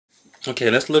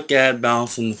Okay, let's look at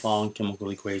balancing the following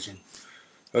chemical equation.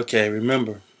 Okay,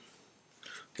 remember,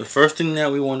 the first thing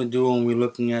that we want to do when we're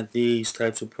looking at these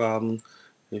types of problems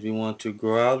is we want to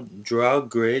draw a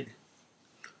grid.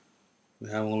 We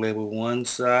have to label one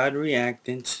side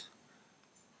reactants,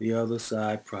 the other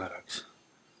side products.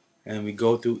 And we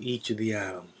go through each of the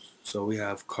atoms. So we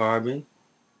have carbon.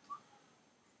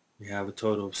 We have a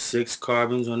total of 6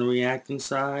 carbons on the reactant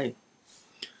side.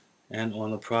 And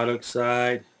on the product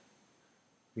side,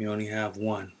 we only have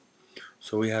 1.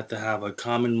 So we have to have a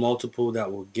common multiple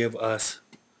that will give us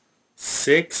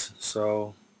 6.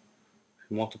 So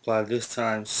multiply this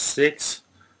times 6.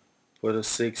 Put a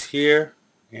 6 here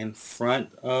in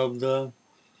front of the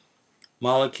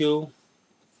molecule.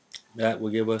 That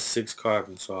will give us 6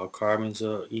 carbons. So our carbons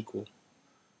are equal.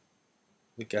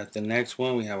 Look at the next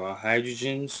one. We have our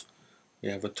hydrogens. We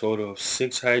have a total of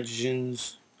 6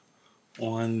 hydrogens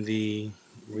on the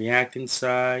reactant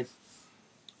side.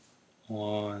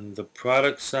 On the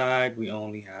product side, we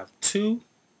only have 2.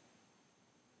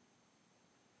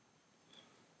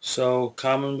 So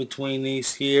common between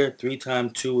these here, 3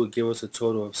 times 2 will give us a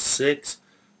total of 6.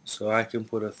 So I can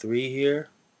put a 3 here.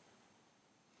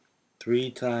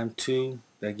 3 times 2,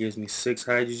 that gives me 6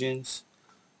 hydrogens.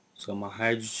 So my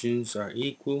hydrogens are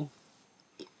equal.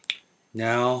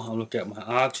 Now I'll look at my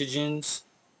oxygens.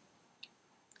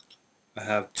 I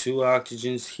have 2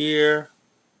 oxygens here,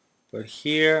 but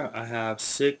here I have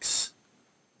 6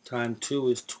 times 2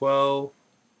 is 12,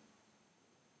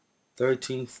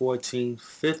 13, 14,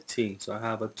 15. So I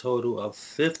have a total of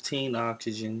 15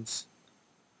 oxygens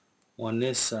on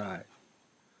this side.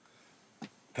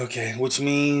 Okay, which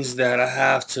means that I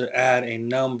have to add a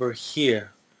number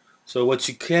here. So what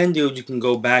you can do, you can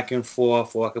go back and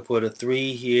forth, or I could put a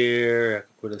 3 here, I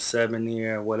could put a 7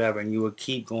 here, whatever, and you will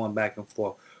keep going back and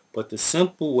forth. But the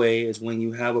simple way is when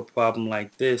you have a problem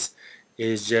like this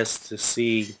is just to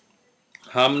see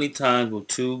how many times will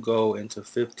 2 go into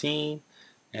 15,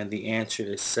 and the answer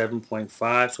is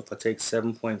 7.5. So if I take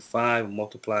 7.5 and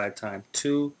multiply it times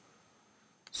 2,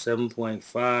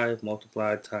 7.5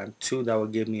 multiplied times 2, that will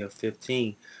give me a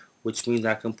 15, which means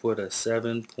I can put a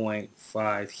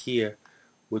 7.5 here,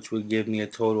 which would give me a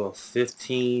total of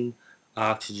 15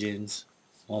 oxygens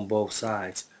on both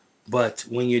sides. But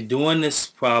when you're doing this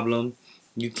problem,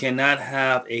 you cannot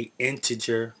have a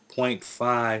integer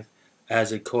 0.5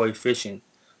 as a coefficient.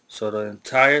 So the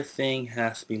entire thing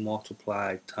has to be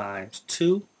multiplied times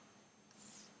 2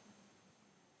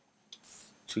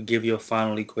 to give you a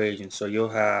final equation. So you'll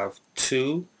have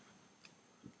 2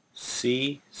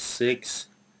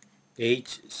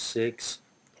 C6H6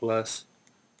 plus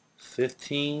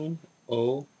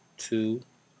 15O2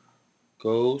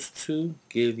 goes to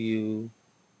give you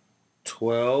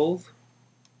 12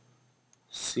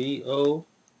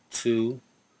 CO2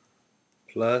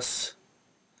 plus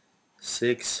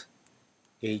 6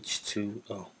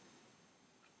 H2O.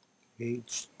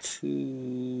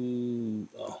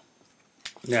 H2O.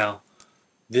 Now,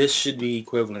 this should be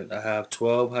equivalent. I have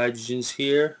 12 hydrogens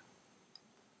here.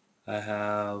 I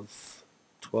have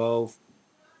 12,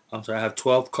 I have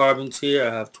 12 carbons here.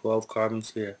 I have 12 carbons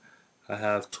here. I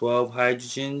have 12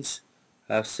 hydrogens.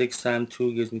 I have 6 times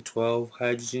 2 gives me 12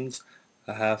 hydrogens.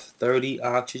 I have 30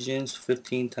 oxygens.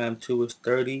 15 times 2 is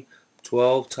 30.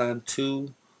 12 times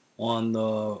 2 on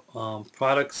the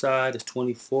product side is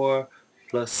 24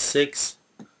 plus 6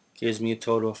 gives me a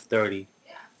total of 30.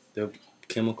 The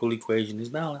chemical equation is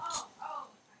balanced.